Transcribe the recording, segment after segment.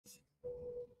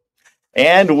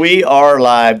And we are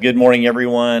live. Good morning,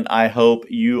 everyone. I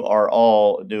hope you are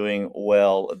all doing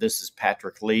well. This is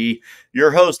Patrick Lee,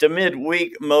 your host of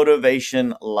Midweek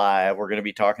Motivation Live. We're going to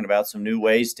be talking about some new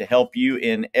ways to help you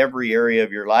in every area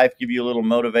of your life, give you a little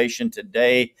motivation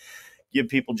today, give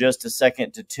people just a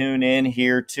second to tune in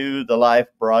here to the live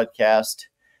broadcast.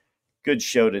 Good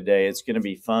show today. It's going to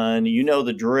be fun. You know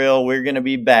the drill. We're going to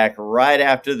be back right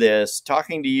after this,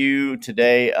 talking to you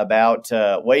today about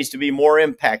ways to be more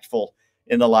impactful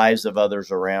in the lives of others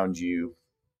around you.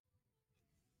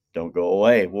 Don't go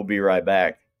away. We'll be right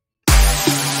back.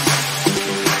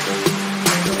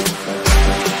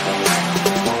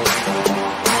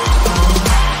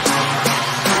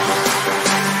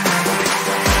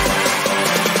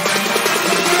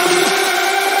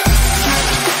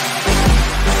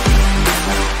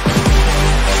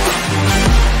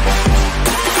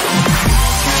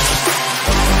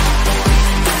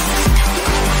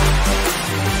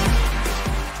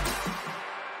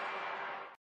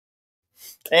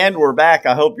 And we're back.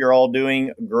 I hope you're all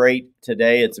doing great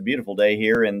today. It's a beautiful day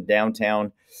here in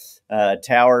downtown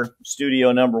Tower,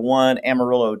 studio number 1,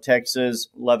 Amarillo, Texas.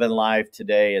 Loving life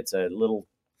today. It's a little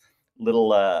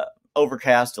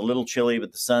overcast, a little chilly,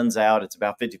 but the sun's out. It's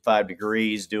about 55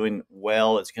 degrees, doing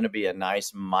well. It's going to be a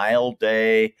nice mild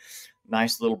day,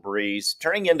 nice little breeze.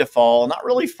 Turning into fall, not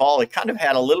really fall. It kind of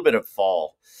had a little bit of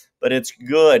fall, but it's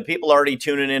good. People already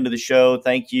tuning into the show.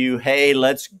 Thank you. Hey,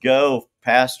 let's go.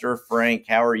 Pastor Frank,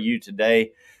 how are you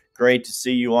today? Great to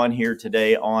see you on here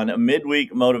today on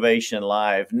Midweek Motivation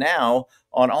Live, now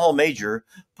on all major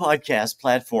podcast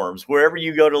platforms. Wherever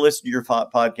you go to listen to your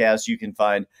podcast, you can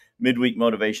find Midweek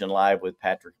Motivation Live with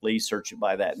Patrick Lee. Search it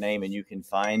by that name and you can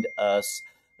find us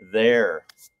there.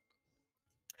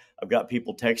 I've got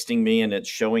people texting me and it's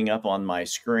showing up on my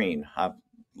screen. I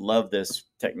love this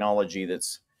technology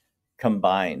that's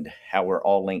combined, how we're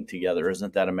all linked together.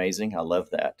 Isn't that amazing? I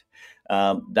love that.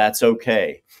 That's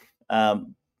okay. Stop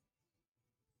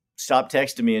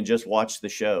texting me and just watch the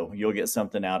show. You'll get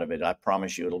something out of it. I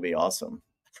promise you it'll be awesome.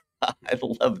 I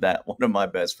love that. One of my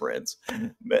best friends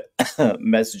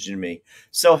messaging me.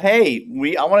 So, hey,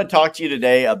 I want to talk to you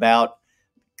today about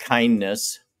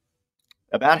kindness,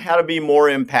 about how to be more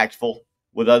impactful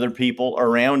with other people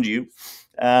around you.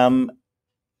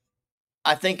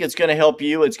 I think it's going to help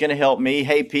you. It's going to help me.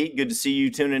 Hey, Pete, good to see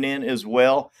you tuning in as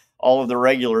well. All of the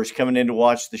regulars coming in to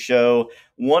watch the show.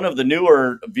 One of the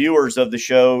newer viewers of the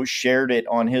show shared it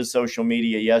on his social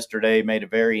media yesterday, made a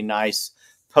very nice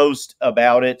post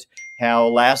about it, how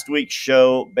last week's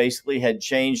show basically had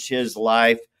changed his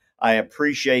life. I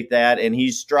appreciate that. And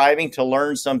he's striving to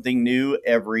learn something new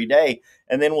every day.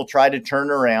 And then we'll try to turn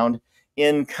around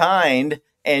in kind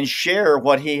and share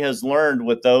what he has learned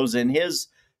with those in his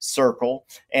circle.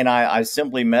 And I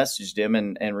simply messaged him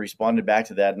and responded back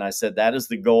to that. And I said, that is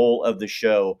the goal of the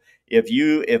show.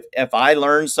 If I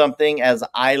learn something, as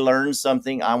I learn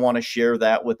something, I want to share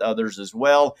that with others as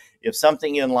well. If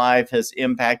something in life has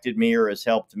impacted me or has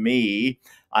helped me,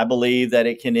 I believe that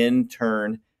it can in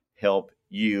turn help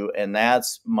you. And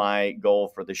that's my goal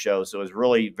for the show. So it's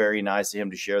really very nice of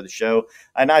him to share the show.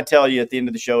 And I tell you at the end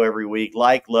of the show every week,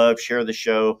 like, love, share the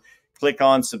show. Click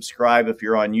on subscribe if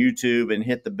you're on YouTube and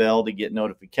hit the bell to get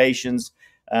notifications,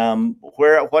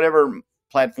 whatever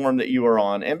platform that you are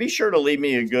on. And be sure to leave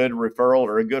me a good referral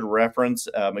or a good reference,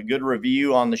 a good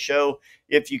review on the show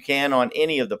if you can on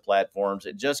any of the platforms.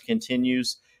 It just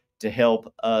continues to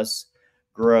help us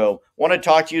grow. I want to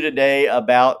talk to you today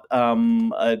about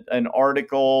an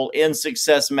article in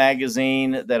Success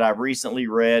Magazine that I've recently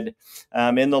read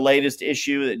in the latest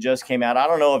issue that just came out. I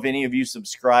don't know if any of you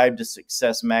subscribe to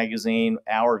Success Magazine.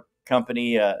 Our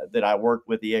company that I work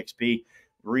with, EXP,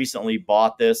 recently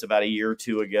bought this about a year or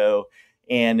two ago,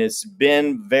 and it's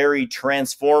been very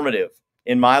transformative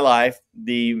in my life.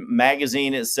 The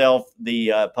magazine itself,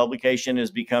 the publication,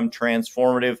 has become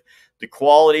transformative. The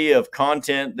quality of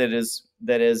content that has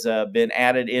been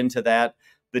added into that,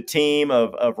 the team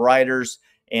of writers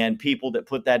and people that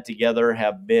put that together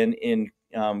have been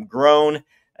grown.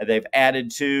 They've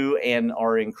added to and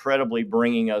are incredibly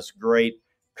bringing us great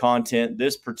content.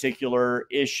 This particular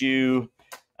issue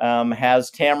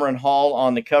has Tamron Hall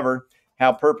on the cover.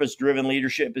 How purpose-driven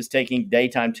leadership is taking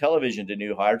daytime television to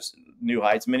new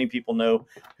heights. Many people know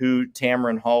who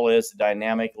Tamron Hall is, the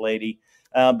dynamic lady.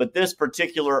 But this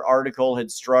particular article had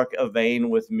struck a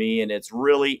vein with me, and it's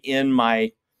really in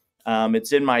my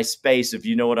space, if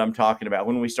you know what I'm talking about.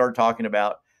 When we start talking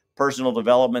about personal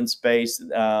development space,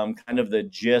 kind of the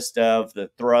gist of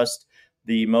the thrust,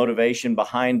 the motivation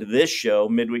behind this show,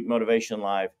 Midweek Motivation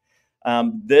Live,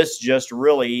 this just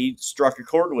really struck a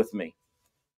chord with me.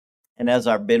 And as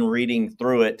I've been reading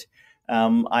through it,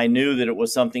 I knew that it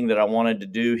was something that I wanted to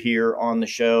do here on the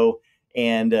show.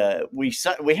 And we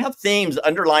have themes,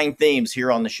 underlying themes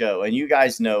here on the show, and you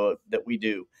guys know that we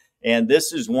do. And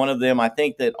this is one of them. I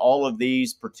think that all of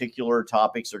these particular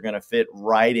topics are going to fit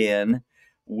right in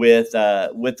with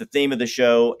the theme of the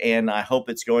show, and I hope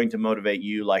it's going to motivate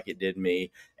you like it did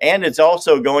me, and it's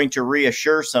also going to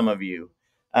reassure some of you.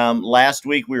 Last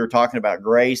week we were talking about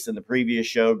grace in the previous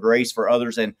show, grace for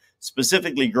others, and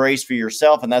specifically grace for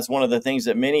yourself, and that's one of the things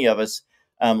that many of us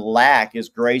lack is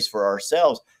grace for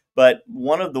ourselves. But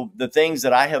one of the things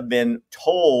that I have been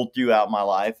told throughout my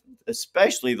life,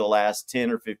 especially the last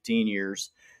 10 or 15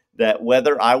 years, that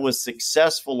whether I was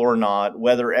successful or not,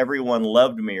 whether everyone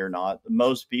loved me or not,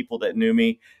 most people that knew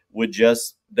me would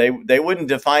just, they wouldn't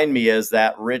define me as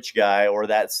that rich guy or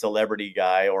that celebrity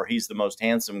guy or he's the most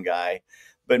handsome guy.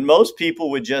 But most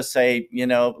people would just say, you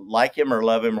know, like him or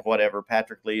love him or whatever,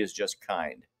 Patrick Lee is just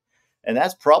kind. And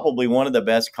that's probably one of the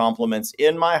best compliments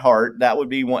in my heart. That would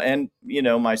be one, and you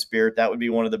know, my spirit, that would be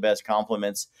one of the best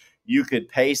compliments you could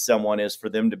pay someone, is for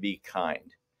them to be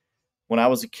kind. When I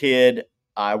was a kid,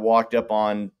 I walked up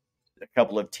on a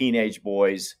couple of teenage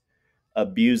boys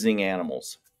abusing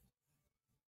animals.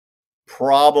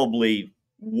 Probably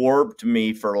warped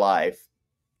me for life.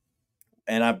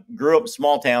 And I grew up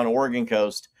small town, Oregon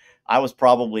coast. I was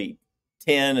probably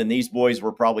 10 and these boys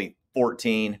were probably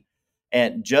 14,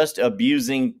 and just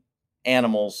abusing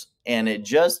animals. And it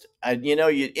just, you know,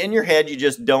 you in your head, you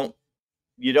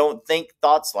don't think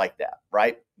thoughts like that,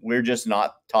 right? We're just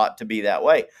not taught to be that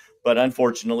way. But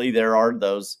unfortunately, there are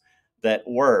those that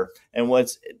were. And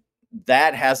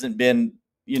that hasn't been,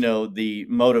 you know, the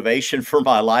motivation for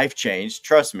my life change,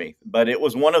 trust me. But it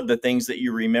was one of the things that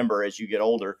you remember as you get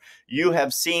older. You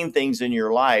have seen things in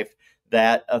your life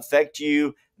that affect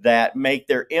you, that make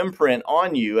their imprint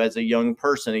on you as a young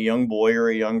person, a young boy or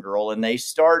a young girl, and they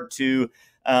start to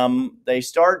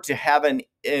have an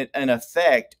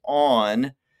effect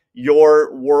on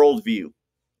your worldview,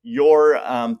 your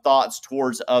thoughts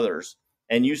towards others.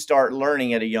 And you start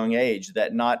learning at a young age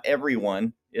that not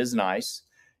everyone is nice.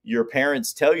 Your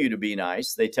parents tell you to be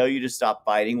nice. They tell you to stop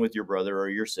fighting with your brother or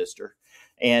your sister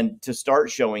and to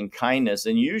start showing kindness.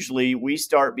 And usually we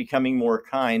start becoming more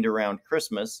kind around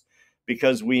Christmas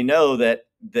because we know that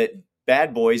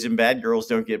bad boys and bad girls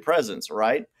don't get presents,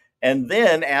 right? And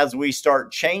then as we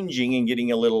start changing and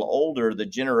getting a little older, the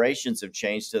generations have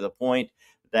changed to the point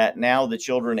that now the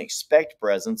children expect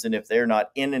presents. And if they're not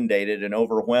inundated and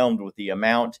overwhelmed with the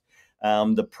amount,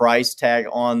 the price tag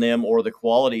on them, or the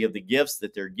quality of the gifts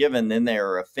that they're given, then they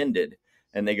are offended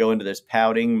and they go into this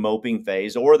pouting, moping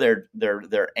phase, or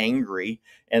they're angry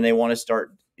and they want to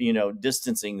start, you know,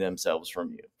 distancing themselves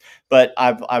from you. But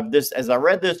as I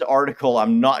read this article,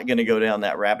 I'm not going to go down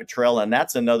that rabbit trail, and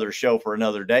that's another show for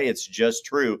another day. It's just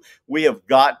true. We have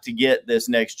got to get this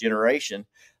next generation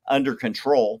under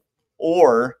control,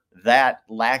 or that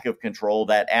lack of control,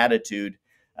 that attitude,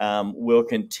 will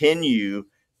continue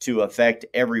to affect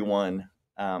everyone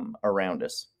around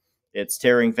us. It's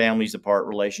tearing families apart,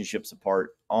 relationships apart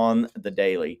on the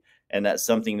daily. And that's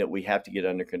something that we have to get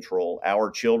under control.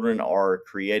 Our children are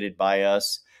created by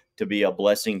us to be a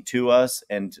blessing to us.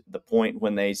 And the point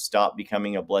when they stop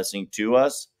becoming a blessing to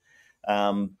us,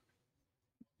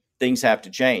 things have to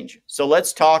change. So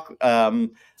let's talk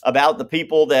about the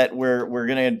people that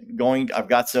we're going. I've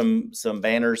got some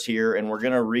banners here, and we're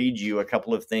going to read you a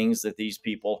couple of things that these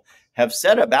people have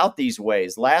said about these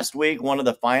ways. Last week, one of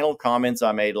the final comments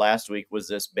I made last week was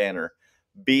this banner: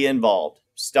 be involved.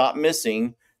 Stop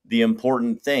missing the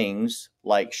important things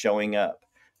like showing up.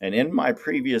 And in my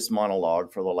previous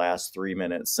monologue for the last 3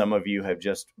 minutes, some of you have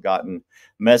just gotten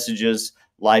messages,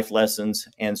 life lessons,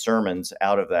 and sermons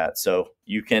out of that. So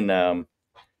you can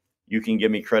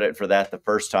give me credit for that the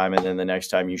first time, and then the next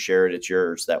time you share it, it's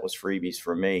yours. That was freebies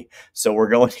from me. So we're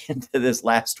going into this.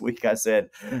 Last week I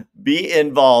said, be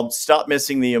involved. Stop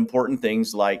missing the important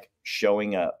things like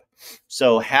showing up.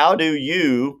 So how do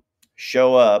you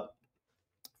show up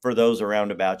for those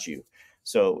around about you?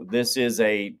 So this is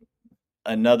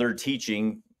another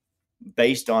teaching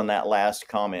based on that last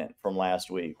comment from last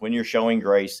week. When you're showing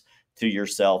grace to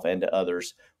yourself and to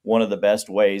others, one of the best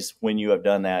ways when you have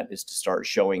done that is to start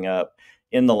showing up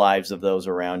in the lives of those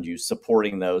around you,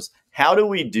 supporting those. How do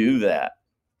we do that?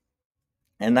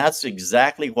 And that's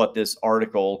exactly what this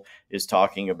article is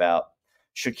talking about.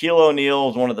 Shaquille O'Neal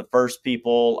is one of the first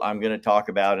people I'm going to talk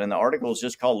about, and the article is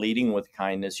just called Leading with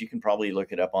Kindness. You can probably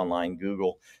look it up online,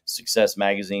 Google Success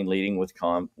Magazine, Leading with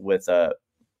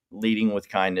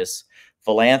Kindness,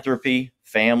 philanthropy,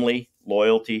 family,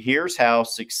 loyalty. Here's how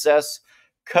success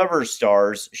cover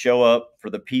stars show up for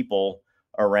the people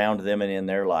around them and in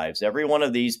their lives. Every one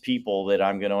of these people that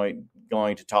I'm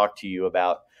going to talk to you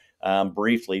about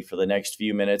briefly for the next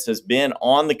few minutes has been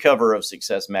on the cover of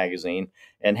Success Magazine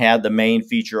and had the main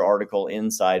feature article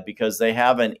inside because they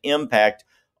have an impact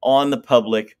on the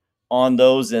public, on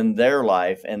those in their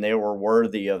life, and they were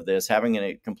worthy of this, having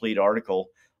a complete article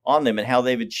on them and how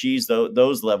they've achieved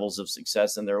those levels of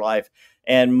success in their life.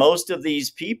 And most of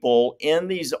these people in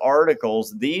these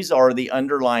articles, these are the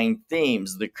underlying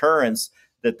themes, the currents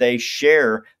that they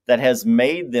share that has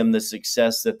made them the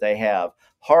success that they have.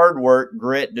 Hard work,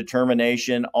 grit,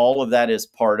 determination, all of that is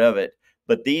part of it.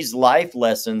 But these life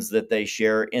lessons that they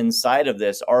share inside of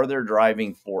this are their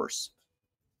driving force.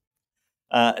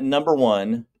 Number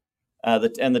one,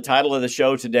 and the title of the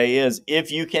show today is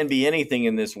If You Can Be Anything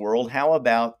in This World, How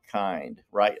About Kind?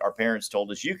 Right? Our parents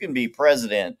told us you can be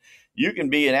president, you can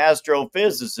be an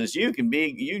astrophysicist, you can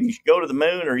go to the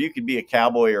moon, or you could be a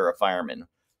cowboy or a fireman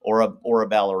or a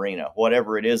ballerina,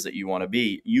 whatever it is that you want to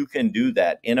be. You can do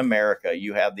that in America.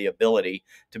 You have the ability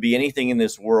to be anything in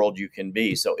this world you can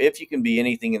be. So if you can be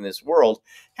anything in this world,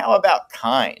 how about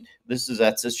kind? That's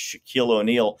Shaquille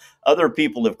O'Neal. Other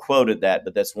people have quoted that,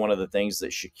 but that's one of the things that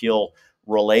Shaquille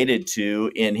related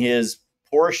to in his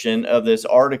portion of this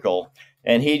article.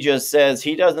 And he just says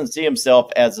he doesn't see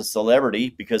himself as a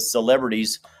celebrity because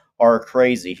celebrities are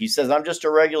crazy. He says, I'm just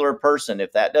a regular person.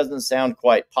 If that doesn't sound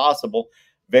quite possible,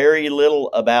 very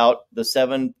little about the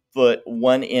 7 foot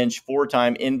 1 inch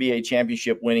 4-time NBA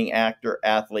championship winning actor,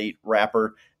 athlete,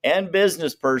 rapper, and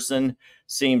business person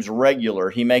seems regular.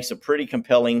 He makes a pretty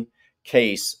compelling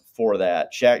case for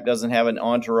that. Shaq doesn't have an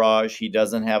entourage. He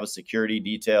doesn't have a security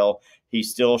detail. He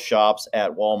still shops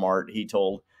at Walmart, he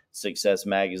told Success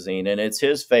Magazine, and it's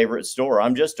his favorite store.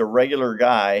 I'm just a regular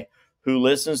guy who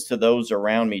listens to those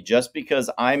around me. Just because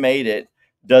I made it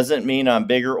doesn't mean I'm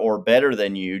bigger or better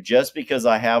than you. Just because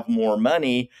I have more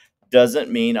money doesn't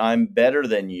mean I'm better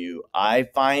than you. I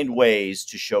find ways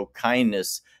to show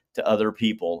kindness to other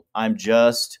people. I'm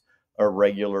just a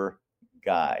regular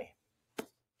guy.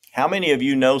 How many of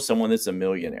you know someone that's a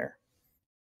millionaire?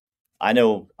 I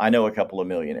know a couple of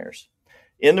millionaires.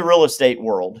 In the real estate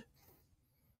world,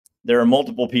 there are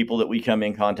multiple people that we come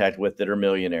in contact with that are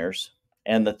millionaires.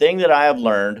 And the thing that I have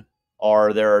learned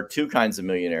there are two kinds of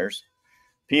millionaires: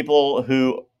 people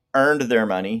who earned their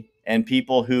money and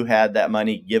people who had that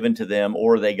money given to them,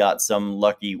 or they got some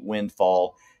lucky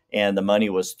windfall and the money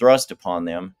was thrust upon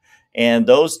them. And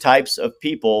those types of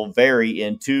people vary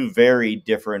in two very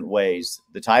different ways.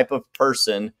 The type of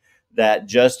person that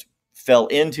just fell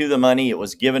into the money, it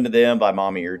was given to them by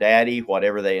mommy or daddy,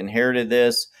 whatever, they inherited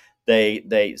this.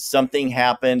 Something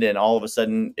happened, and all of a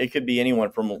sudden, it could be anyone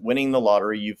from winning the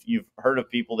lottery. You've heard of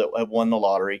people that have won the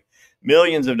lottery,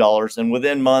 millions of dollars, and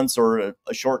within months or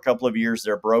a short couple of years,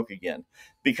 they're broke again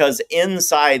because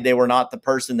inside they were not the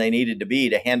person they needed to be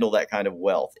to handle that kind of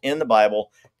wealth. In the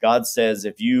Bible, God says,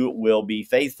 if you will be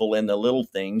faithful in the little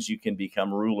things, you can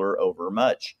become ruler over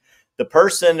much. The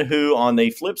person who, on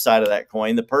the flip side of that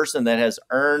coin, the person that has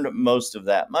earned most of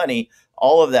that money,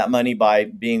 all of that money by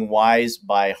being wise,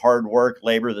 by hard work,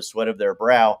 labor, the sweat of their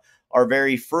brow, are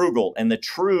very frugal. And the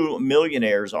true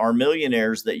millionaires are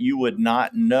millionaires that you would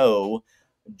not know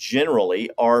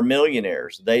generally are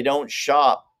millionaires. They don't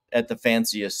shop at the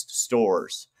fanciest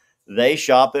stores. They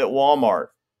shop at Walmart.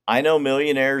 I know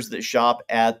millionaires that shop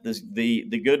at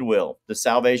the Goodwill, the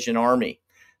Salvation Army,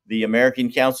 the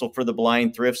American Council for the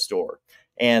Blind thrift store.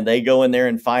 And they go in there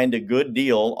and find a good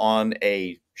deal on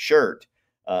a shirt,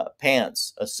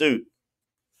 pants, a suit.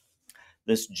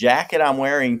 This jacket I'm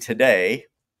wearing today,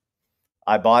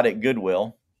 I bought at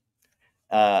Goodwill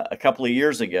a couple of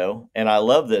years ago, and I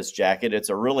love this jacket. It's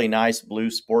a really nice blue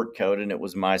sport coat, and it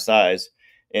was my size.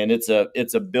 And it's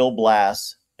a Bill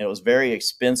Blass. And it was very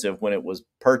expensive when it was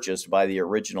purchased by the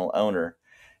original owner.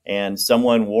 And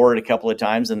someone wore it a couple of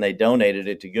times, and they donated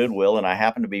it to Goodwill. And I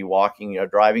happened to be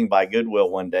driving by Goodwill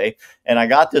one day, and I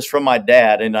got this from my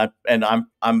dad. And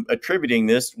I'm attributing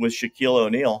this with Shaquille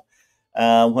O'Neal.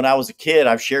 When I was a kid,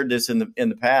 I've shared this in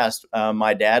the past.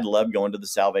 My dad loved going to the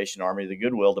Salvation Army, the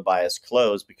Goodwill, to buy us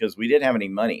clothes because we didn't have any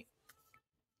money.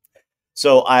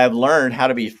 So I have learned how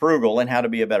to be frugal and how to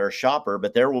be a better shopper.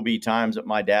 But there will be times that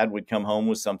my dad would come home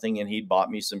with something, and he'd bought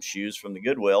me some shoes from the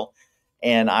Goodwill.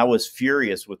 And I was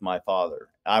furious with my father.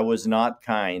 I was not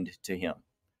kind to him.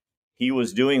 He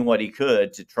was doing what he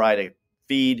could to try to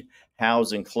feed,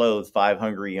 house, and clothe 5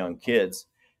 hungry young kids,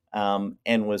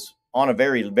 and was on a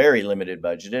very, very limited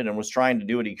budget and was trying to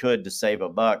do what he could to save a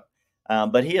buck.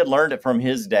 But he had learned it from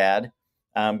his dad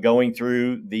going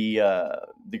through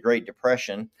the Great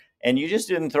Depression, and you just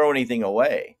didn't throw anything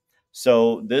away.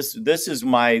 So this is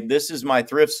my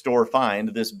thrift store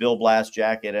find, this Bill Blast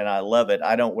jacket, and I love it.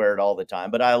 I don't wear it all the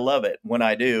time, but I love it when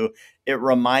I do. It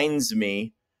reminds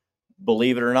me,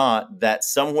 believe it or not, that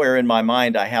somewhere in my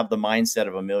mind I have the mindset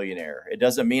of a millionaire. It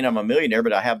doesn't mean I'm a millionaire,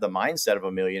 but I have the mindset of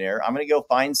a millionaire. I'm going to go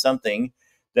find something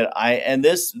that and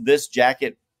this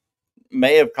jacket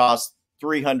may have cost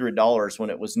 $300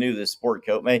 when it was new. This sport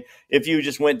coat may, if you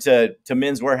just went to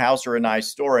Men's Warehouse or a nice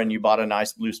store and you bought a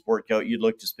nice blue sport coat, you'd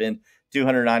look to spend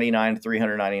 $299 to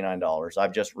 $399.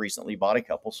 I've just recently bought a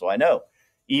couple, so I know.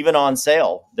 Even on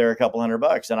sale, they're a couple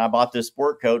 $100, and I bought this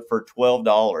sport coat for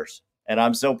 $12, and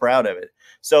I'm so proud of it.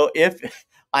 So if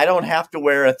I don't have to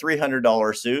wear a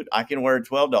 $300 suit, I can wear a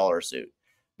 $12 suit,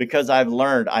 because I've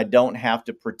learned I don't have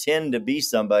to pretend to be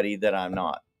somebody that I'm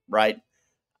not, right?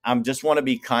 I just want to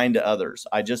be kind to others.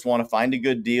 I just want to find a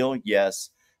good deal. Yes.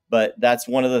 But that's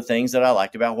one of the things that I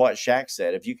liked about what Shaq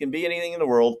said. If you can be anything in the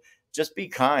world, just be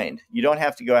kind. You don't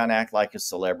have to go out and act like a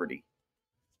celebrity.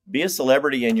 Be a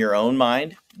celebrity in your own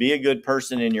mind. Be a good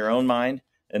person in your own mind,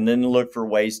 and then look for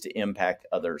ways to impact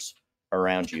others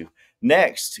around you.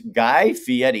 Next, Guy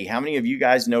Fieri. How many of you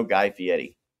guys know Guy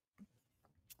Fieri?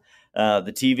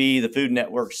 The TV, the Food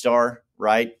Network star,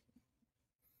 right?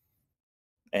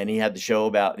 And he had the show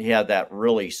about, he had that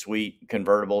really sweet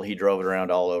convertible. He drove it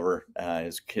around all over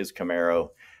his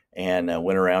Camaro, and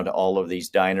went around to all of these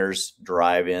diners,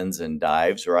 drive-ins, and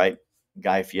dives, right?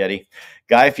 Guy Fieri.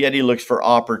 Guy Fieri looks for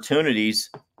opportunities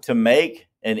to make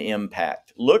an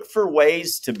impact. Look for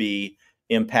ways to be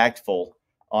impactful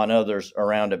on others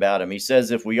around about him. He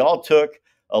says if we all took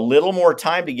a little more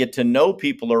time to get to know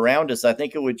people around us, I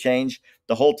think it would change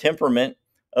the whole temperament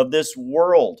of this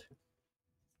world.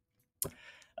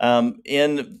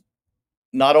 In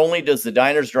not only does the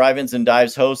Diners, Drive-Ins, and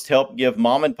Dives host help give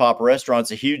mom and pop restaurants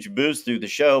a huge boost through the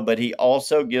show, but he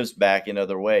also gives back in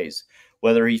other ways.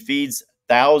 Whether he feeds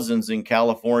thousands in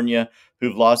California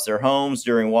who've lost their homes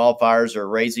during wildfires, or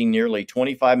raising nearly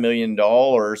 $25 million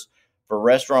for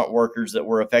restaurant workers that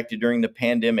were affected during the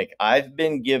pandemic. I've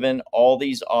been given all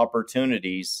these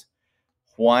opportunities.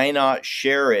 Why not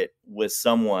share it with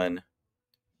someone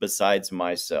besides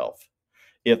myself?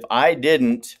 If I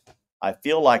didn't, I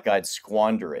feel like I'd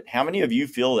squander it. How many of you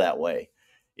feel that way?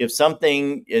 If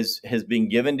something has been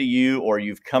given to you, or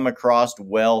you've come across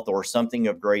wealth or something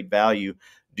of great value,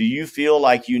 do you feel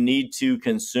like you need to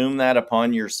consume that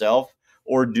upon yourself?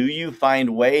 Or do you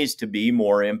find ways to be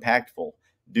more impactful?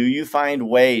 Do you find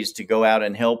ways to go out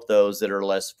and help those that are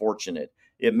less fortunate?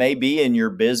 It may be in your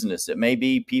business. It may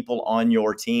be people on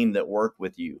your team that work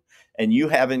with you, and you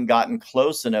haven't gotten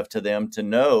close enough to them to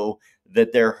know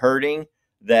that they're hurting,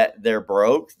 that they're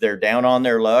broke, they're down on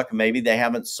their luck. Maybe they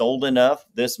haven't sold enough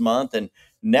this month, and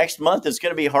next month it's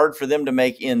going to be hard for them to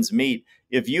make ends meet.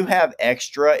 If you have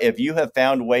extra, if you have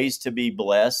found ways to be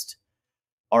blessed,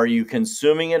 are you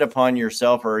consuming it upon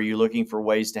yourself, or are you looking for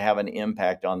ways to have an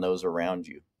impact on those around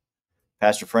you?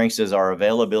 Pastor Frank says our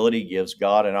availability gives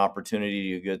God an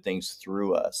opportunity to do good things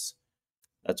through us.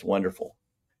 That's wonderful.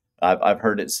 I've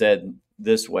heard it said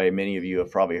this way. Many of you have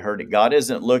probably heard it. God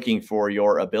isn't looking for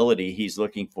your ability. He's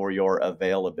looking for your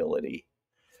availability.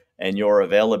 And your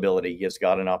availability gives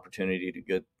God an opportunity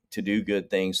to do good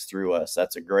things through us.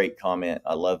 That's a great comment.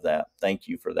 I love that. Thank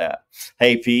you for that.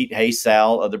 Hey, Pete. Hey,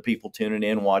 Sal. Other people tuning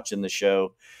in, watching the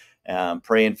show.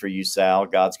 Praying for you, Sal.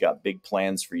 God's got big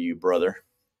plans for you, brother.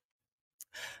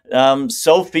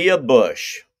 Sophia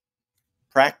Bush.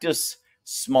 Practice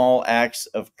small acts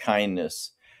of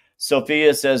kindness.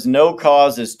 Sophia says, no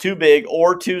cause is too big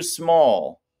or too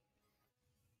small.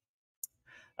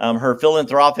 Her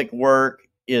philanthropic work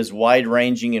is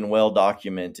wide-ranging and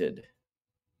well-documented.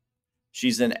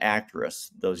 She's an actress.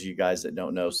 Those of you guys that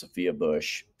don't know Sophia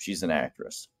Bush, she's an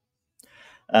actress.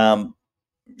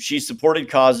 She supported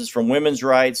causes from women's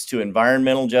rights to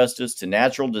environmental justice to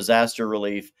natural disaster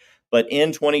relief. But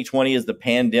in 2020, as the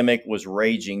pandemic was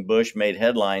raging, Bush made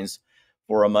headlines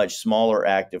for a much smaller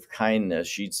act of kindness.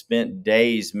 She'd spent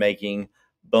days making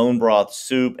bone broth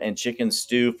soup and chicken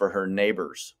stew for her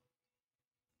neighbors,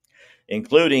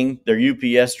 including their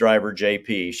UPS driver,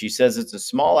 JP. She says it's a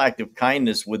small act of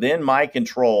kindness within my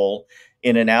control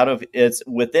it's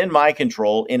within my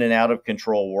control in an out of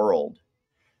control world.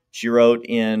 She wrote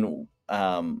in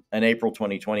an April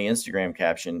 2020 Instagram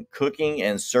caption, cooking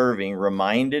and serving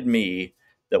reminded me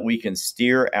that we can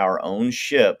steer our own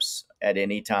ships at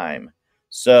any time.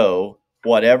 So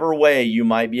whatever way you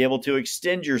might be able to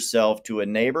extend yourself to a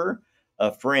neighbor, a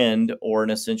friend, or an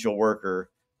essential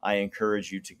worker, I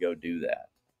encourage you to go do that.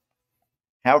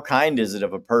 How kind is it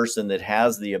of a person that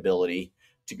has the ability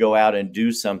to go out and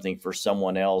do something for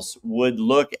someone else would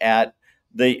look at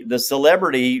the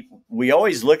celebrity, we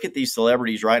always look at these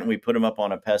celebrities, right? And we put them up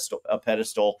on a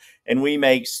pedestal, and we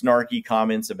make snarky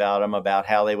comments about them, about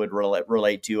how they would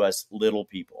relate to us little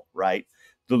people, right?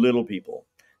 The little people.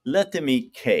 Let them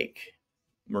eat cake,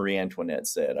 Marie Antoinette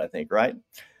said, I think, right?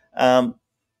 Um,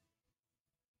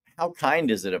 how kind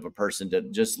is it of a person to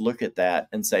just look at that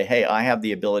and say, hey, I have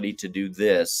the ability to do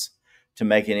this, to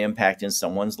make an impact in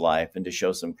someone's life and to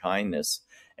show some kindness.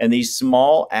 And these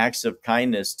small acts of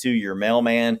kindness to your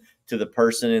mailman, to the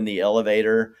person in the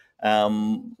elevator.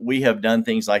 We have done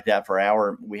things like that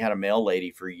we had a mail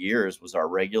lady for years, was our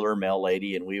regular mail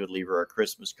lady, and we would leave her a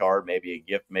Christmas card, maybe a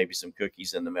gift, maybe some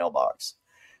cookies in the mailbox.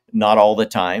 Not all the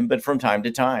time, but from time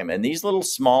to time. And these little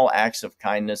small acts of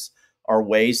kindness are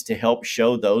ways to help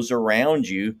show those around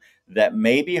you that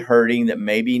may be hurting, that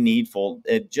may be needful.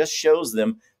 It just shows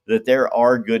them that there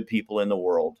are good people in the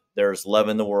world. There's love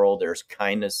in the world. There's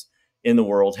kindness in the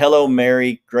world. Hello,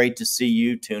 Mary. Great to see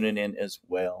you tuning in as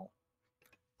well.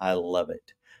 I love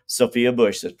it. Sophia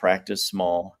Bush says, practice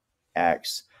small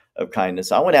acts of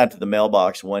kindness. I went out to the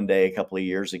mailbox one day a couple of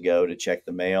years ago to check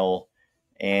the mail,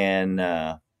 and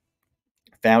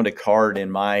found a card in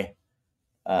my,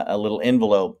 a little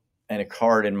envelope and a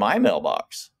card in my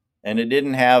mailbox, and it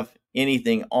didn't have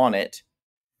anything on it.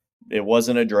 It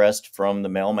wasn't addressed from the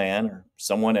mailman or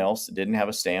someone else. It didn't have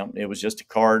a stamp. It was just a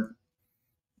card.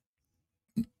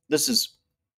 This is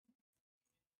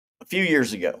a few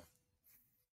years ago.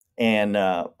 And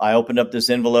I opened up this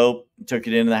envelope, took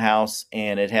it into the house,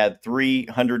 and it had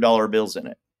 $300 bills in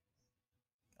it.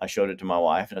 I showed it to my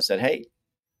wife and I said, hey,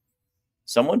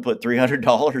 someone put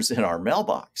 $300 in our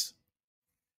mailbox.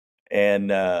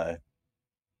 And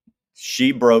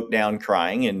she broke down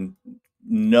crying, and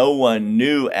no one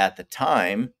knew at the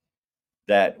time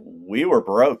that we were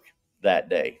broke that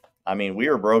day. I mean, we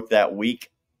were broke that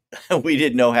week. We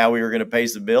didn't know how we were going to pay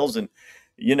some bills. And,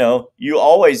 you know, you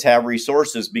always have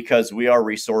resources because we are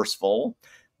resourceful,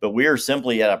 but we are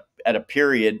simply at a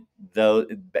period, though,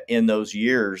 in those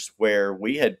years where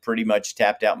we had pretty much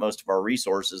tapped out most of our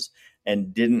resources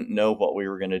and didn't know what we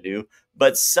were going to do.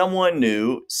 But someone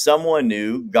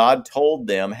knew, God told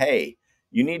them, hey,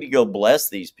 you need to go bless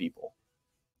these people.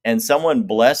 And someone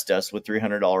blessed us with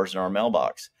 $300 in our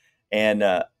mailbox. And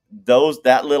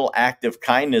that little act of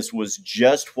kindness was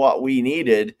just what we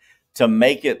needed to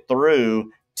make it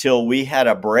through till we had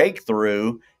a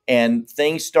breakthrough and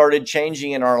things started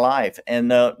changing in our life.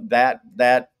 And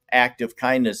that act of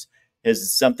kindness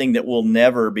is something that will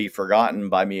never be forgotten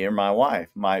by me or my wife.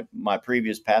 My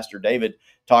previous pastor, David,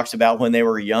 talks about when they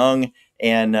were young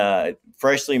and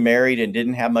freshly married and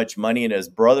didn't have much money, and his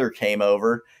brother came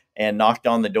over and knocked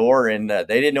on the door, and they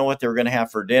didn't know what they were going to have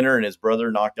for dinner. And his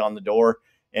brother knocked on the door,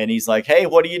 and he's like, hey,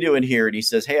 what are you doing here? And he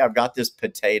says, hey, I've got this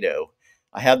potato.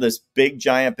 I have this big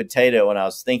giant potato, and I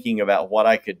was thinking about what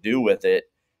I could do with it.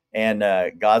 And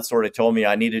God sort of told me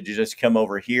I needed to just come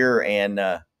over here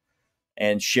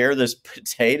and share this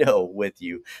potato with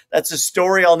you. That's a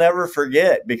story I'll never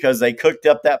forget, because they cooked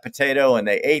up that potato and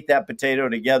they ate that potato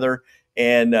together,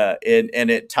 and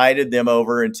it tided them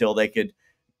over until they could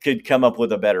come up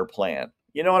with a better plan.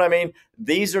 You know what I mean?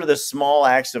 These are the small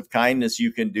acts of kindness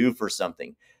you can do for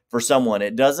someone.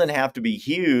 It doesn't have to be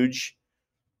huge.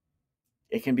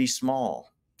 It can be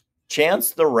small.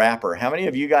 Chance the Rapper. How many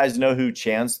of you guys know who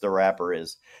Chance the Rapper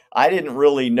is? I didn't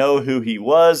really know who he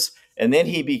was. And then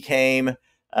he became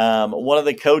one of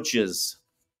the coaches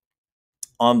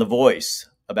on The Voice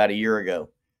about a year ago.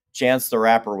 Chance the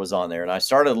Rapper was on there. And I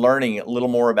started learning a little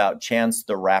more about Chance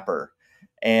the Rapper.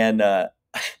 And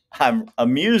I'm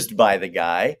amused by the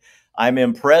guy. I'm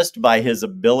impressed by his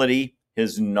ability,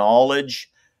 his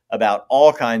knowledge about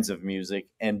all kinds of music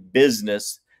and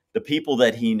business, the people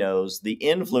that he knows, the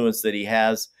influence that he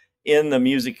has in the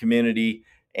music community,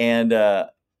 and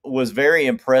was very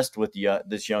impressed with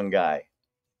this young guy.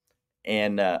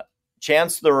 And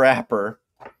Chance the Rapper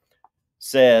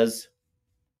says,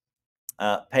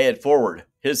 pay it forward.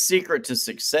 His secret to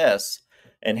success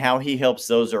and how he helps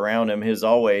those around him is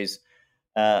always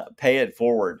pay it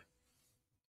forward.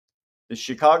 The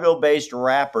Chicago-based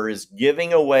rapper is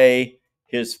giving away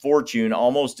his fortune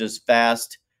almost as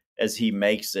fast as he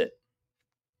makes it.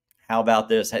 How about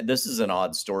this? This is an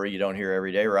odd story you don't hear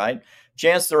every day, right?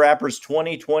 Chance the Rapper's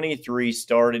 2023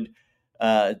 started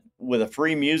with a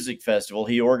free music festival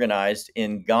he organized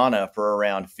in Ghana for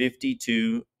around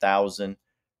 52,000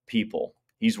 people.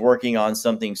 He's working on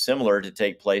something similar to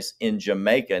take place in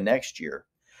Jamaica next year.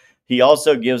 He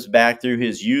also gives back through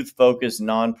his youth-focused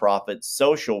nonprofit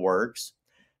Social Works,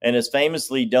 and has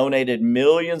famously donated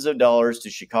millions of dollars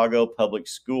to Chicago public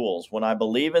schools. When I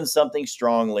believe in something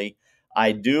strongly,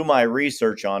 I do my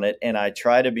research on it and I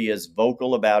try to be as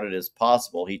vocal about it as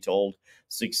possible, he told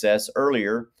Success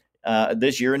earlier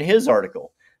this year in his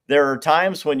article. There are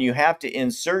times when you have to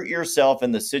insert yourself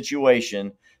in the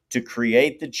situation to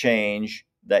create the change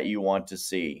that you want to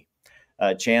see.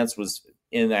 Chance was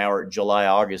in our July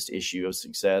August issue of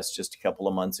Success just a couple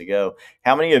of months ago.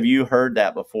 How many of you heard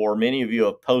that before? Many of you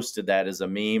have posted that as a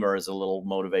meme or as a little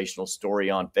motivational story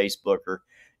on Facebook or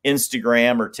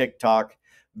Instagram or TikTok.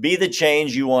 Be the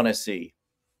change you want to see.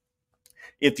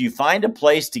 If you find a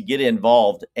place to get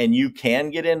involved and you can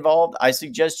get involved, I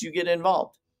suggest you get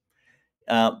involved.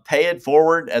 Pay it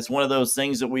forward. That's one of those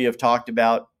things that we have talked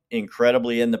about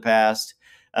incredibly in the past.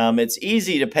 It's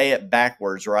easy to pay it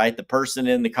backwards, right? The person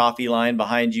in the coffee line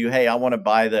behind you, hey, I want to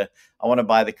buy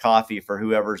the coffee for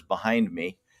whoever's behind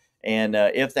me. And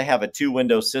if they have a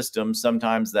 2-window system,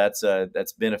 sometimes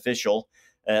that's beneficial.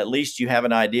 At least you have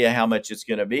an idea how much it's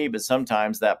going to be. But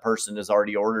sometimes that person has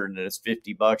already ordered and it's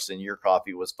 $50 and your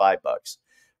coffee was $5,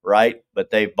 right?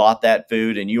 But they've bought that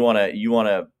food and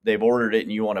they've ordered it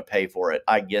and you want to pay for it.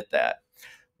 I get that.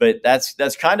 But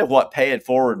that's kind of what pay it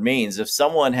forward means. If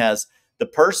someone has the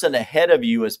person ahead of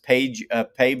you has paved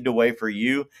a way for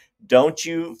you, don't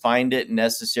you find it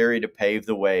necessary to pave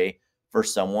the way for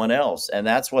someone else? And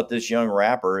that's what this young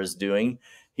rapper is doing.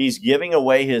 He's giving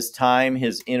away his time,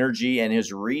 his energy, and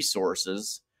his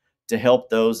resources to help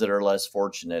those that are less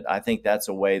fortunate. I think that's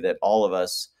a way that all of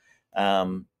us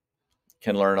can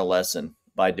learn a lesson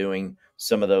by doing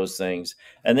some of those things.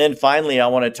 And then finally, I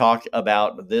want to talk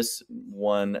about this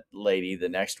one lady, the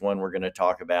next one we're going to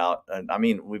talk about. I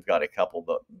mean, we've got a couple,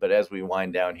 but as we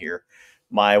wind down here,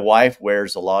 my wife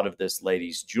wears a lot of this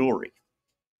lady's jewelry.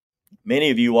 Many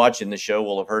of you watching the show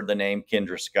will have heard the name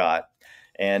Kendra Scott.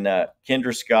 And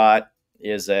Kendra Scott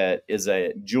is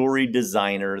a jewelry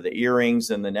designer. The earrings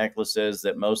and the necklaces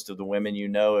that most of the women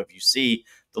if you see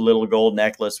the little gold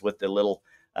necklace with the little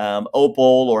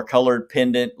opal or colored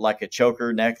pendant like a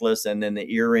choker necklace, and then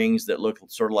the earrings that look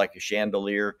sort of like a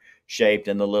chandelier shaped,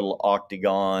 and the little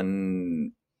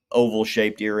octagon oval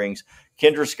shaped earrings.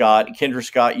 Kendra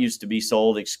Scott used to be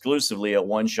sold exclusively at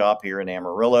one shop here in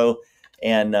Amarillo.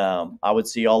 And I would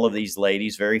see all of these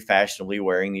ladies very fashionably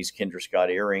wearing these Kendra Scott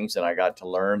earrings. And I got to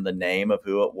learn the name of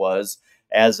who it was.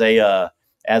 As a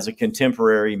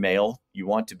contemporary male, you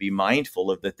want to be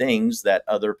mindful of the things that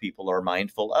other people are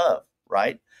mindful of,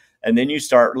 right? And then you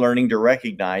start learning to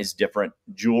recognize different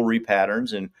jewelry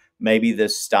patterns and maybe the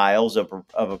styles of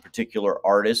a particular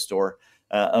artist or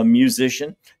a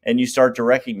musician. And you start to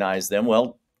recognize them.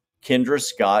 Well, Kendra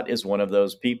Scott is one of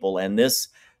those people. And this,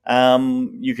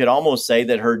 you could almost say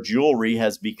that her jewelry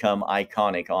has become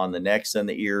iconic on the necks and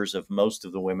the ears of most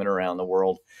of the women around the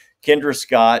world. Kendra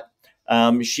Scott,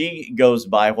 she goes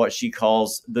by what she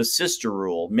calls the sister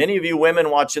rule. Many of you women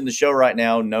watching the show right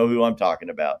now know who I'm talking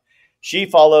about. She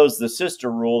follows the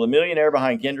sister rule. The millionaire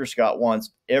behind Kendra Scott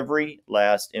wants every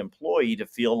last employee to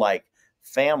feel like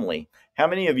family. How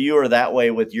many of you are that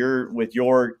way with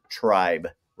your tribe,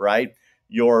 right?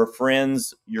 Your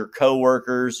friends, your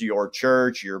coworkers, your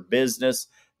church, your business?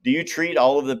 Do you treat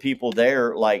all of the people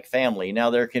there like family?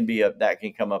 Now, there can be that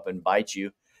can come up and bite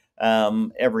you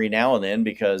every now and then,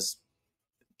 because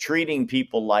treating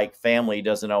people like family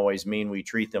doesn't always mean we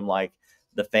treat them like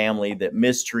the family that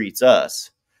mistreats us.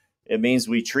 It means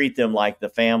we treat them like the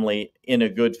family in a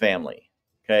good family.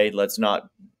 Okay, let's not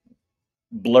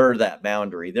blur that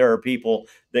boundary. There are people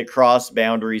that cross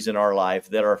boundaries in our life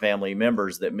that are family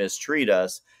members that mistreat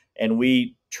us, and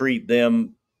we treat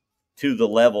them to the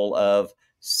level of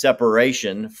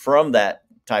separation from that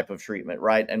type of treatment,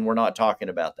 right? And we're not talking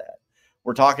about that.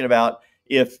 We're talking about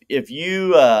if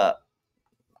you are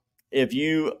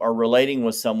relating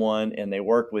with someone and they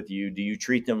work with you, do you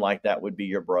treat them like that would be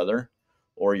your brother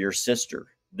or your sister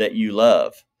that you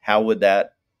love? How would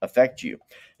that affect you?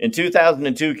 In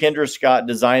 2002, Kendra Scott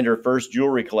designed her first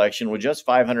jewelry collection with just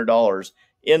 $500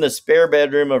 in the spare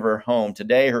bedroom of her home.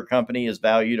 Today, her company is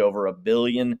valued over $1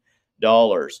 billion.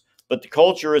 But the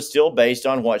culture is still based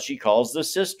on what she calls the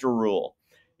sister rule.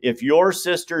 If your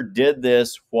sister did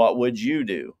this, what would you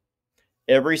do?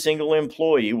 Every single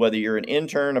employee, whether you're an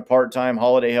intern, a part-time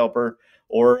holiday helper,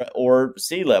 or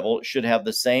C-level, should have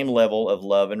the same level of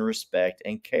love and respect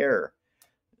and care.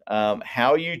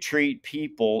 How you treat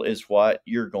people is what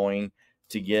you're going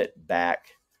to get back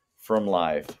from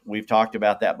life. We've talked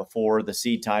about that before, the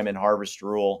seed time and harvest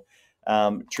rule.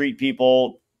 Treat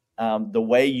people the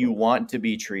way you want to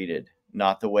be treated,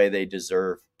 not the way they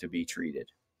deserve to be treated,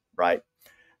 right?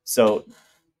 So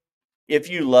if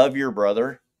you love your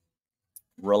brother,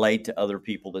 relate to other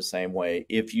people the same way.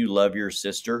 If you love your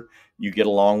sister, you get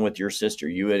along with your sister.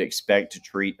 You would expect to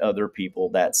treat other people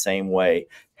that same way.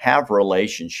 Have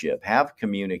relationship, have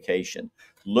communication,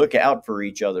 look out for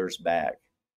each other's back.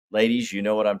 Ladies, you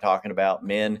know what I'm talking about.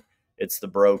 Men, it's the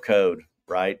bro code,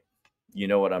 right? You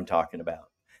know what I'm talking about.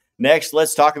 Next,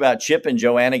 let's talk about Chip and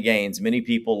Joanna Gaines. Many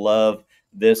people love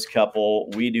this couple.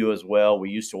 We do as well. We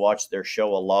used to watch their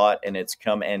show a lot, and it's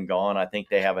come and gone. I think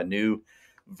they have a new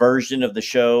version of the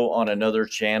show on another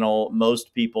channel.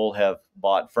 Most people have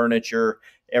bought furniture.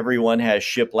 Everyone has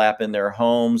shiplap in their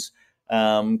homes.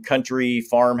 Country,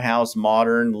 farmhouse,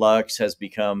 modern, luxe has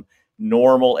become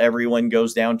normal. Everyone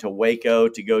goes down to Waco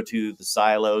to go to the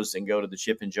silos and go to the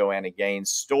Chip and Joanna Gaines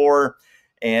store.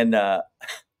 And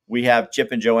we have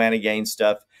Chip and Joanna Gaines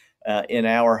stuff in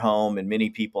our home, and many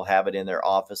people have it in their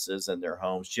offices and their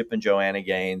homes. Chip and Joanna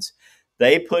Gaines,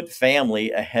 they put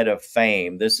family ahead of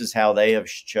fame. This is how they have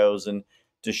chosen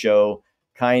to show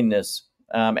kindness.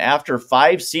 After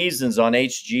 5 seasons on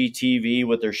HGTV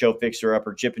with their show Fixer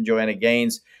Upper, Chip and Joanna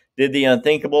Gaines did the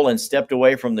unthinkable and stepped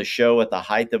away from the show at the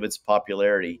height of its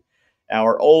popularity.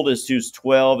 Our oldest, who's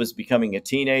 12, is becoming a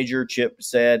teenager, Chip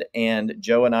said, and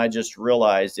Joe and I just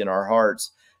realized in our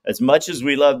hearts, as much as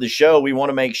we love the show, we want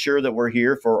to make sure that we're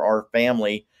here for our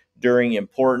family during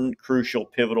important, crucial,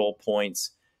 pivotal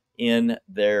points in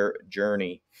their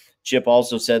journey. Chip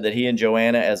also said that he and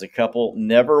Joanna as a couple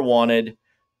never wanted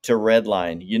to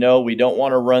redline. You know, we don't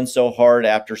want to run so hard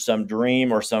after some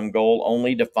dream or some goal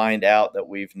only to find out that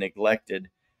we've neglected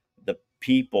the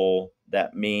people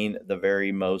that mean the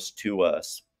very most to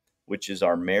us, which is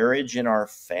our marriage and our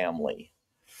family.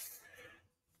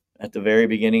 At the very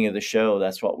beginning of the show,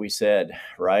 that's what we said,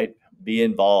 right? Be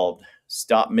involved.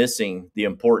 Stop missing the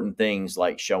important things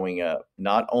like showing up,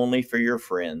 not only for your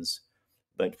friends,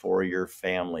 but for your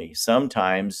family.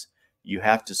 Sometimes you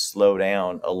have to slow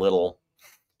down a little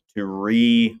to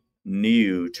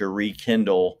renew, to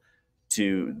rekindle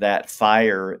to that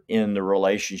fire in the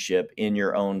relationship in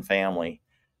your own family.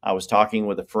 I was talking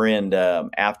with a friend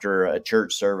after a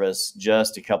church service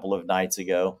just a couple of nights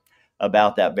ago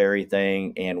about that very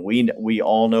thing. And we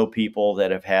all know people that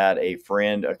have had a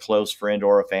friend, a close friend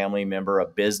or a family member, a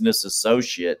business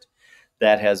associate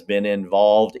that has been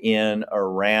involved in,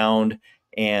 around,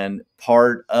 and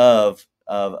part of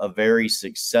a very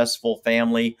successful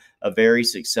family, a very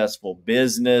successful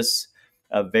business,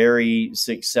 a very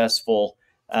successful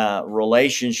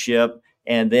relationship.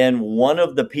 And then one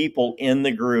of the people in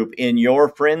the group, in your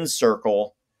friend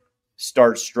circle,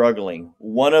 starts struggling.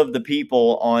 One of the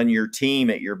people on your team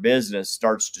at your business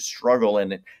starts to struggle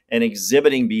and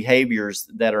exhibiting behaviors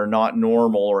that are not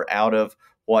normal or out of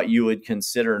what you would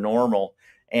consider normal.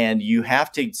 And you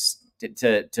have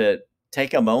to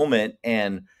take a moment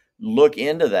and look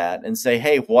into that and say,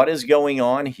 hey, what is going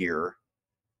on here?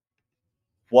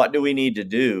 What do we need to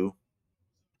do?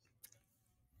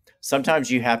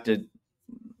 Sometimes you have to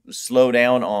slow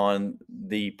down on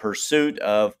the pursuit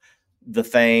of the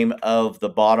fame, of the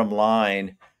bottom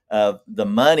line, of the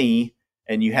money,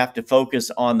 and you have to focus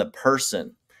on the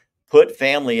person. Put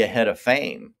family ahead of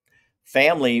fame.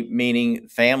 Family meaning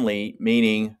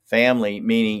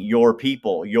your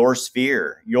people, your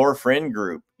sphere, your friend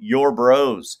group, your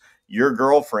bros, your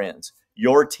girlfriends,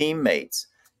 your teammates.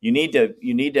 You need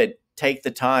to take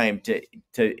the time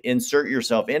to insert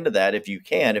yourself into that if you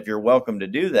can, if you're welcome to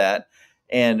do that,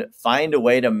 and find a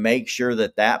way to make sure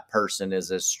that that person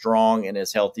is as strong and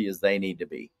as healthy as they need to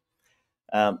be.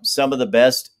 Some of the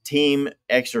best team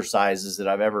exercises that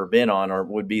I've ever been on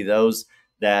would be those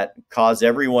that cause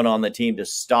everyone on the team to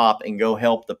stop and go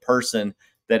help the person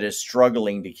that is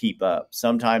struggling to keep up.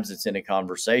 Sometimes it's in a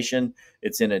conversation,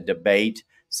 it's in a debate,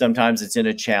 sometimes it's in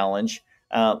a challenge.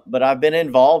 But I've been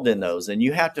involved in those, and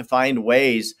you have to find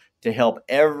ways to help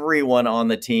everyone on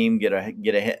the team get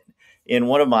ahead. In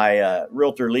one of my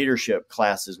realtor leadership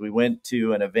classes, we went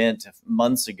to an event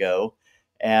months ago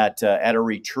at a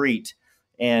retreat,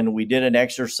 and we did an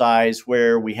exercise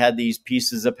where we had these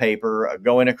pieces of paper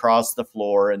going across the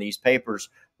floor, and these papers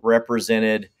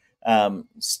represented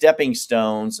stepping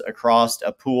stones across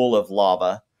a pool of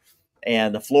lava,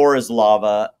 and the floor is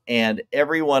lava, and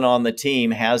everyone on the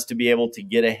team has to be able to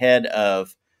get ahead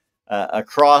of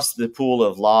across the pool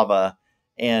of lava,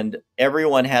 and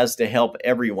everyone has to help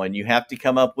everyone. You have to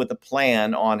come up with a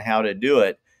plan on how to do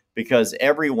it, because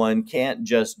everyone can't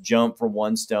just jump from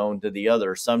one stone to the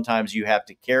other. Sometimes you have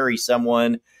to carry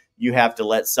someone, you have to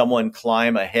let someone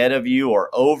climb ahead of you or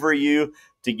over you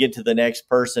to get to the next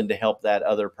person to help that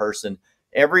other person.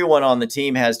 Everyone on the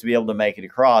team has to be able to make it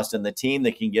across, and the team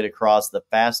that can get across the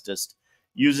fastest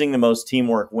using the most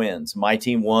teamwork wins. My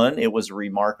team won. It was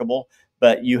remarkable,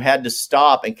 but you had to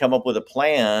stop and come up with a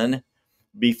plan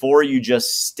before you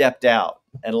just stepped out.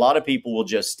 And a lot of people will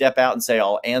just step out and say,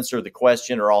 I'll answer the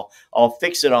question, or I'll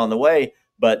fix it on the way.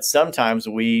 But sometimes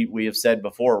we have said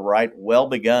before, right? Well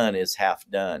begun is half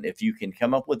done. If you can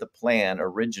come up with a plan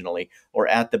originally or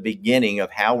at the beginning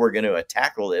of how we're going to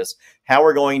tackle this, how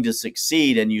we're going to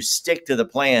succeed, and you stick to the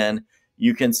plan,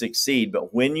 you can succeed.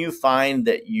 But when you find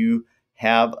that you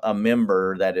have a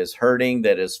member that is hurting,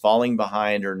 that is falling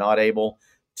behind, or not able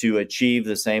to achieve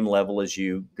the same level as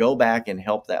you, go back and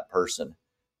help that person,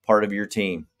 part of your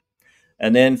team.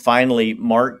 And then finally,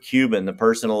 Mark Cuban, the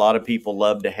person a lot of people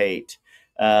love to hate.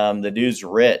 The dude's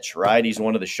rich, right? He's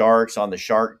one of the sharks on the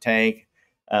Shark Tank,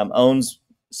 owns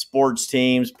sports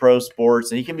teams, pro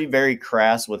sports, and he can be very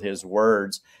crass with his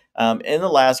words. In the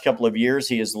last couple of years,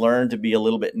 he has learned to be a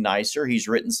little bit nicer. He's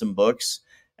written some books.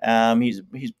 He's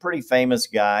a pretty famous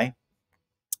guy,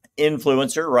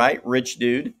 influencer, right? Rich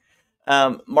dude.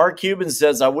 Mark Cuban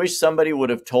says, I wish somebody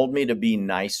would have told me to be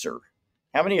nicer.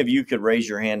 How many of you could raise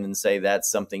your hand and say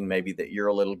that's something maybe that you're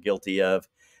a little guilty of?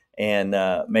 And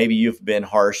maybe you've been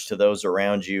harsh to those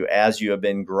around you as you have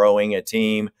been growing a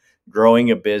team,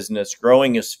 growing a business,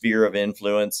 growing a sphere of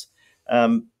influence.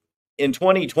 In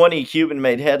 2020, Cuban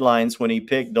made headlines when he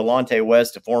picked Delonte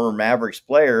West, a former Mavericks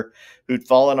player who'd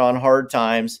fallen on hard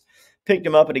times, picked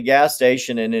him up at a gas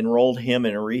station and enrolled him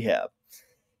in rehab.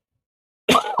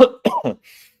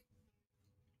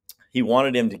 He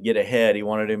wanted him to get ahead. He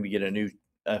wanted him to get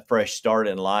a fresh start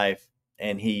in life.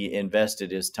 And he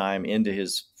invested his time into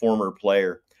his former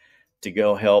player to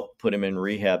go help put him in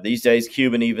rehab. These days,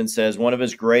 Cuban even says one of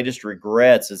his greatest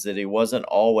regrets is that he wasn't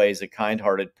always a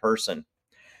kind-hearted person.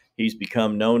 He's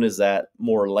become known as that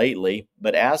more lately,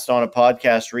 but asked on a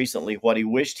podcast recently what he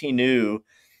wished he knew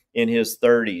in his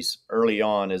 30s, early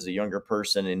on as a younger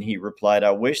person. And he replied,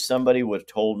 I wish somebody would have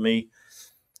told me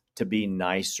to be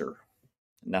nicer.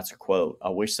 And that's a quote. I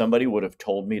wish somebody would have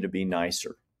told me to be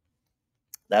nicer.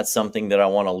 That's something that I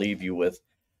want to leave you with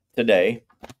today.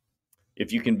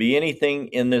 If you can be anything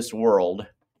in this world,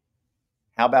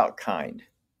 how about kind?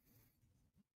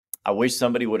 I wish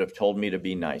somebody would have told me to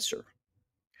be nicer.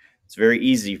 It's very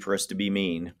easy for us to be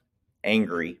mean,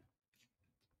 angry,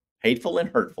 hateful, and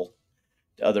hurtful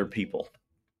to other people.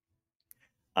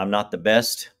 I'm not the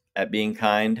best at being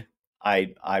kind.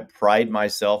 I pride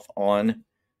myself on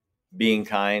being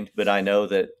kind, but I know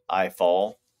that I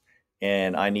fall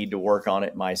and I need to work on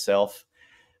it myself.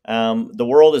 The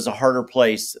world is a harder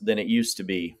place than it used to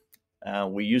be.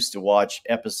 We used to watch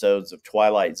episodes of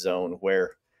Twilight Zone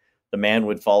where the man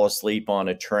would fall asleep on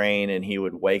a train and he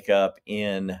would wake up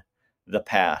in the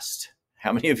past.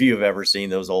 How many of you have ever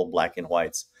seen those old black and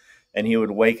whites? And he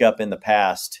would wake up in the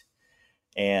past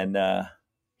and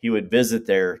he would visit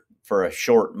there for a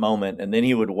short moment, and then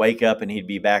he would wake up and he'd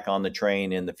be back on the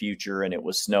train in the future, and it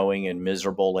was snowing and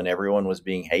miserable and everyone was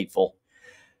being hateful.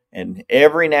 And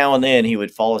every now and then he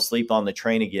would fall asleep on the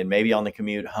train again, maybe on the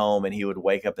commute home, and he would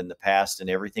wake up in the past and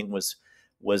everything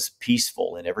was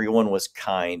peaceful and everyone was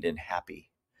kind and happy.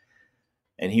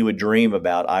 And he would dream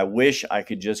about, I wish I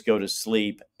could just go to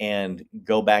sleep and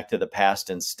go back to the past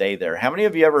and stay there. How many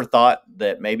of you ever thought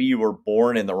that maybe you were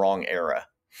born in the wrong era?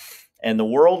 And the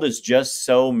world is just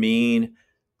so mean,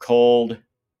 cold,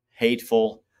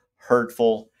 hateful,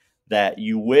 hurtful, that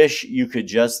you wish you could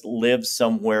just live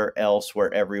somewhere else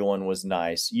where everyone was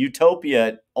nice.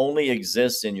 Utopia only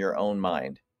exists in your own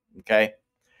mind, okay?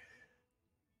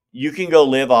 You can go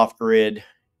live off grid,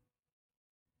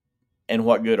 and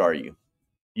what good are you?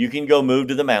 You can go move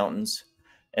to the mountains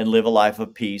and live a life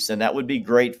of peace, and that would be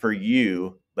great for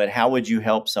you, but how would you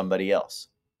help somebody else?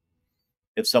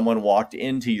 If someone walked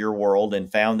into your world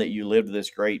and found that you lived this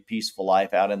great, peaceful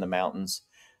life out in the mountains,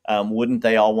 wouldn't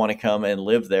they all want to come and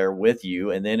live there with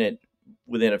you? And then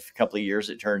within a couple of years,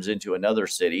 it turns into another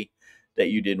city that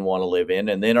you didn't want to live in.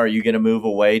 And then are you going to move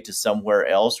away to somewhere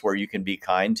else where you can be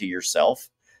kind to yourself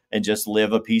and just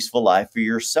live a peaceful life for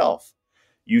yourself?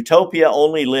 Utopia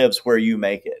only lives where you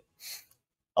make it.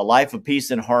 A life of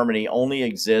peace and harmony only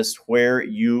exists where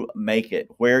you make it,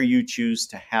 where you choose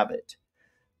to have it.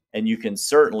 And you can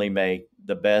certainly make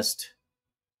the best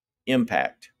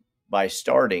impact by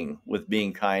starting with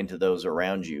being kind to those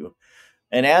around you.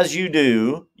 And as you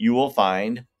do, you will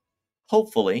find,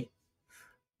 hopefully,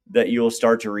 that you will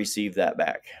start to receive that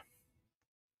back.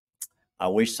 I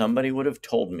wish somebody would have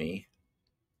told me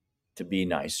to be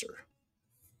nicer.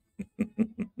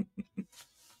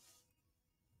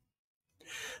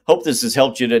 Hope this has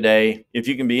helped you today. If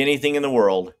you can be anything in the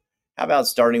world, how about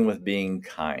starting with being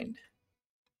kind?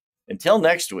 Until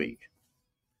next week,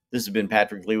 This has been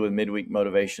Patrick Lee with Midweek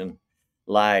Motivation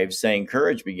Live, saying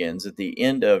courage begins at the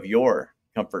end of your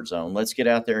comfort zone. Let's get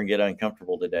out there and get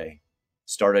uncomfortable today.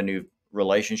 Start a new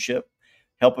relationship,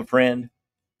 help a friend,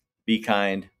 be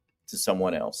kind to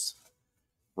someone else.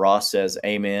 Ross says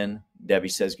amen. Debbie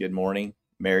says good morning.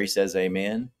 Mary says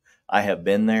amen. I have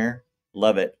been there.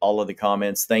 Love it. All of the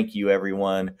comments. Thank you,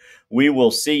 everyone. We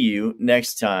will see you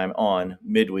next time on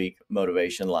Midweek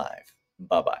Motivation Live.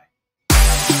 Bye-bye.